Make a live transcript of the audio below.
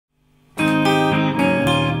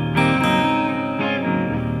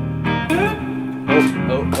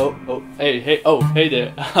Hey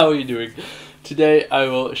there, how are you doing? Today I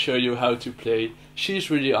will show you how to play She's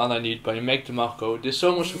Really All I Need by Demarco. This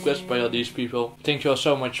song was requested by all these people. Thank you all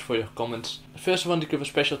so much for your comments. First I want to give a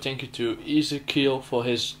special thank you to Ezekiel for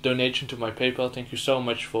his donation to my PayPal. Thank you so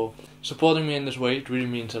much for supporting me in this way, it really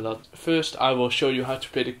means a lot. First I will show you how to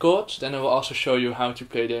play the chords, then I will also show you how to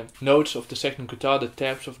play the notes of the second guitar, the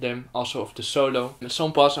tabs of them, also of the solo. In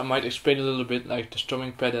some parts I might explain a little bit like the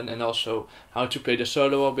strumming pattern and also how to play the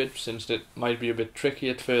solo a bit, since that might be a bit tricky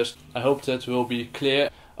at first. I hope that will be clear.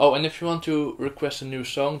 Oh, and if you want to request a new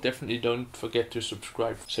song, definitely don't forget to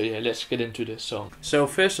subscribe. So yeah, let's get into this song. So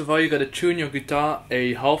first of all, you gotta tune your guitar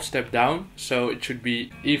a half step down. So it should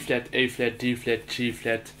be E flat, A flat, D flat, G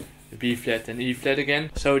flat, B flat and E flat again.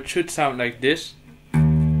 So it should sound like this.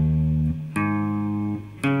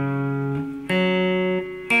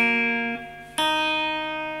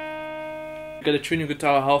 You gotta tune your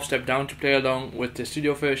guitar a half step down to play along with the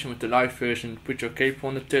studio version, with the live version. Put your capo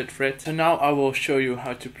on the 3rd fret. So now I will show you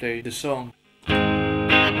how to play the song.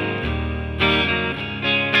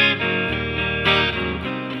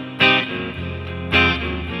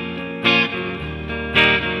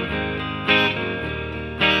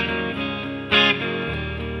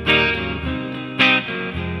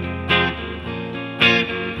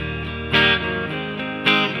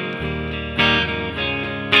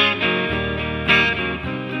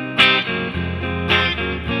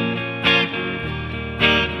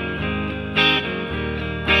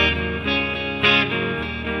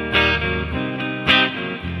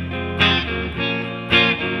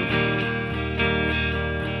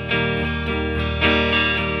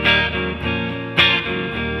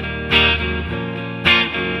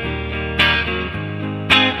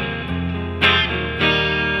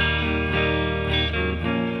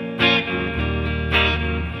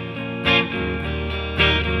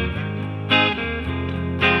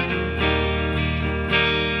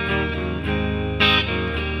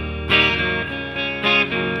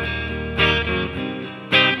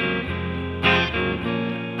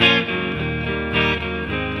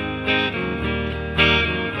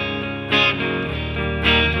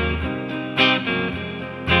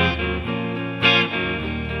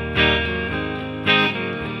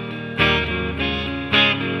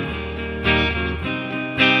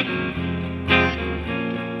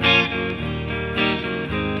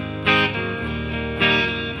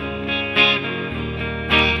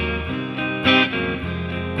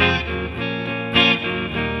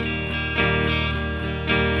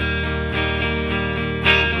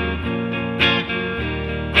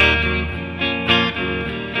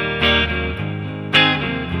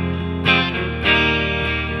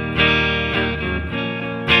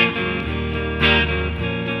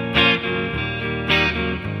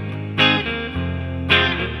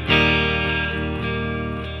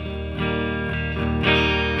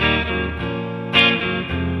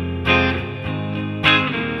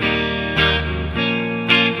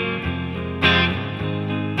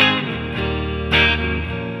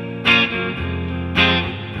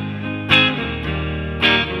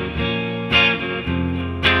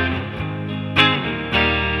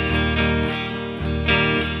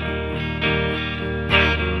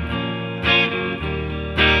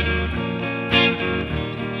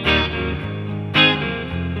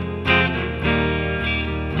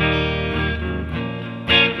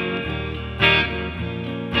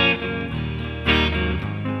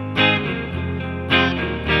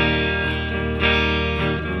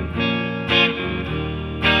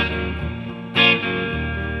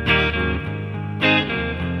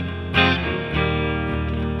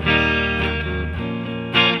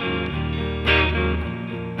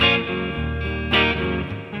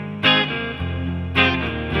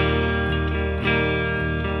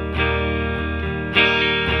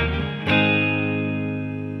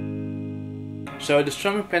 So the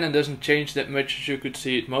strumming pattern doesn't change that much, as you could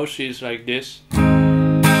see. It mostly is like this.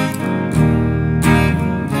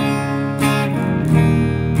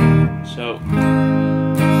 So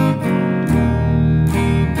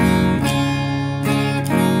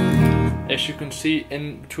as you can see,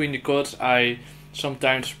 in between the chords I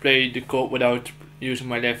sometimes play the chord without using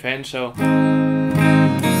my left hand, so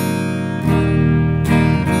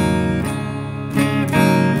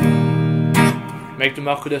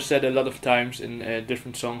Demarco does that a lot of times in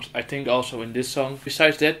different songs, I think also in this song.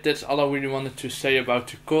 Besides that, that's all I really wanted to say about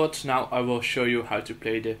the chords. Now I will show you how to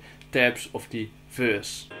play the tabs of the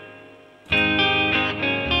verse.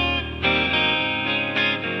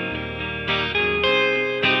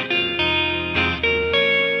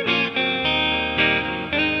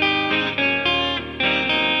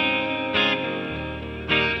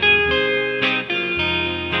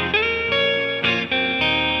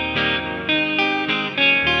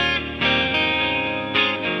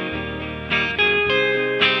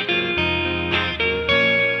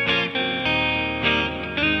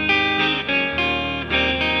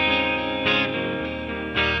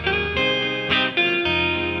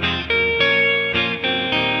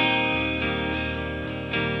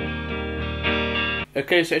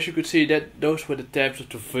 Okay, so as you could see, that those were the tabs of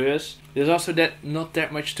the verse. There's also not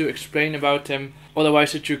that much to explain about them.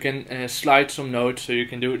 Otherwise, that you can slide some notes, so you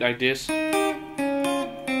can do it like this.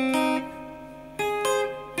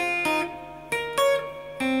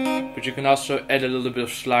 But you can also add a little bit of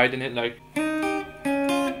slide in it, like.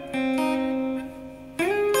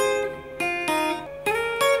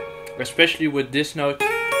 Especially with this note,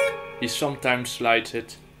 he sometimes slides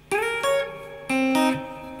it.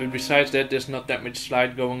 But besides that, there's not that much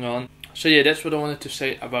slide going on. So yeah, that's what I wanted to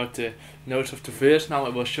say about the notes of the verse. Now I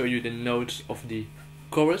will show you the notes of the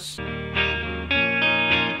chorus.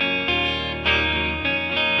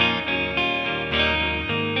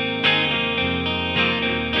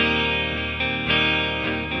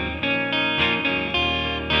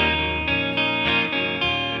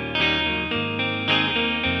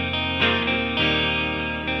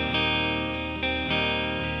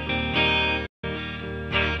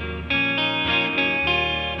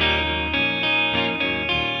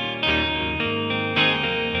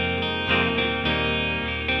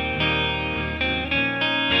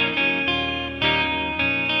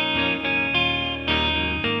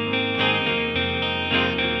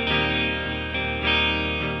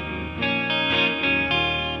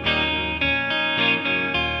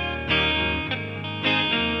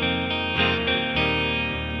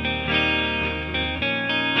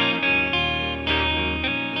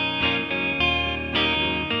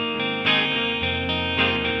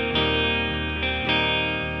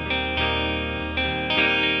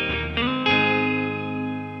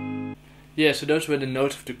 Yeah, so those were the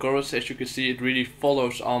notes of the chorus. As you can see, it really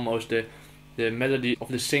follows almost the melody of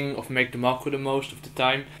the singing of Make Demarco the most of the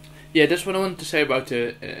time. Yeah, that's what I wanted to say about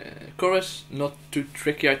the chorus. Not too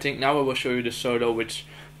tricky, I think. Now I will show you the solo, which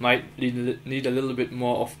might need a little bit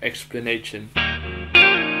more of explanation.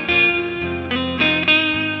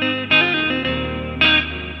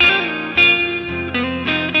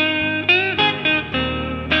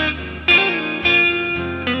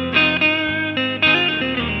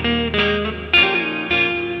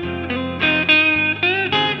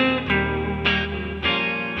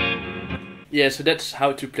 Yeah, so that's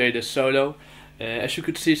how to play the solo. As you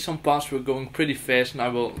could see, some parts were going pretty fast, and I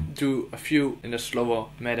will do a few in a slower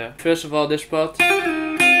manner. First of all, this part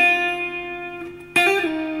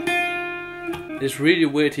is really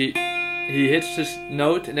weird. He hits this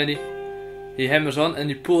note and then he hammers on and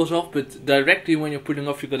he pulls off, but directly when you're pulling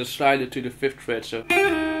off, you gotta slide it to the 5th fret. So,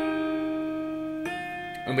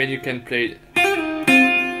 and then you can play.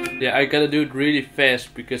 Yeah, I gotta do it really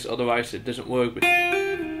fast because otherwise it doesn't work. But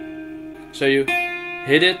so you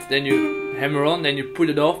hit it, then you hammer on, then you pull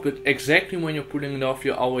it off, but exactly when you're pulling it off,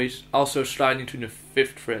 you're always also sliding to the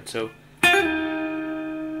 5th fret. So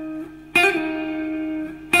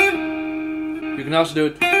you can also do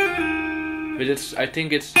it, but I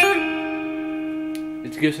think it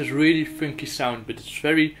gives us really funky sound, but it's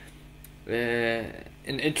very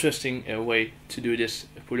an interesting way to do this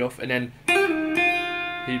pull off. And then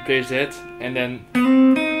he plays that, and then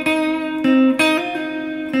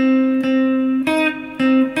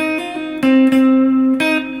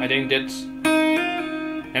I think that's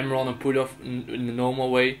hammer on and pull off in the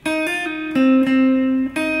normal way.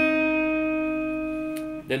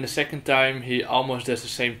 Then the second time he almost does the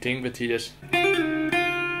same thing, but he does.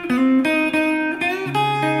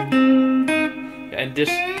 And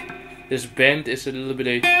this bend is a little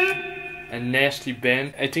bit a nasty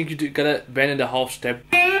bend. I think you gotta bend in the half step.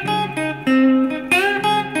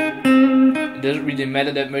 It doesn't really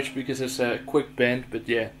matter that much because it's a quick bend, but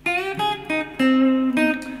yeah.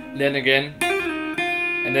 Then again,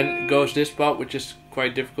 and then goes this part, which is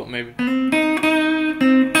quite difficult maybe.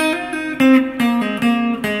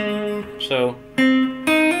 So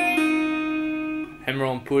hammer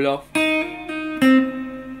on, pull off,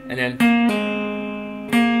 and then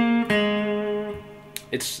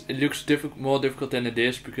it looks more difficult than it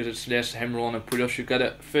is because it's less hammer on and pull off. You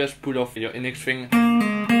gotta first pull off your index finger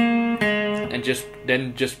and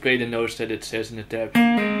then just play the notes that it says in the tab.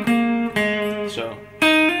 So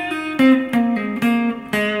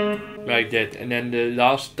like that, and then the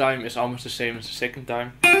last time is almost the same as the second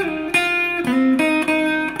time.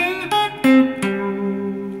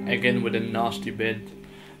 Again with a nasty bend.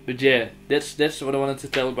 But yeah, that's what I wanted to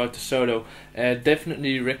tell about the solo.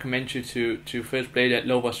 Definitely recommend you to first play that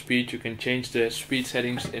lower speed. You can change the speed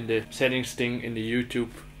settings in the settings thing in the YouTube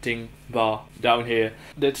thing bar down here.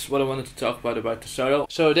 That's what I wanted to talk about the solo.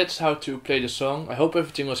 So that's how to play the song. I hope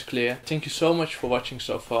everything was clear. Thank you so much for watching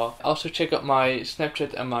so far. Also check out my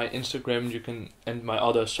Snapchat and my Instagram, and my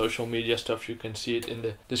other social media stuff. You can see it in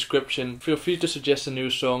the description. Feel free to suggest a new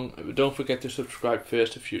song. Don't forget to subscribe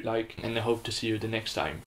first if you like, and I hope to see you the next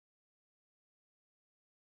time.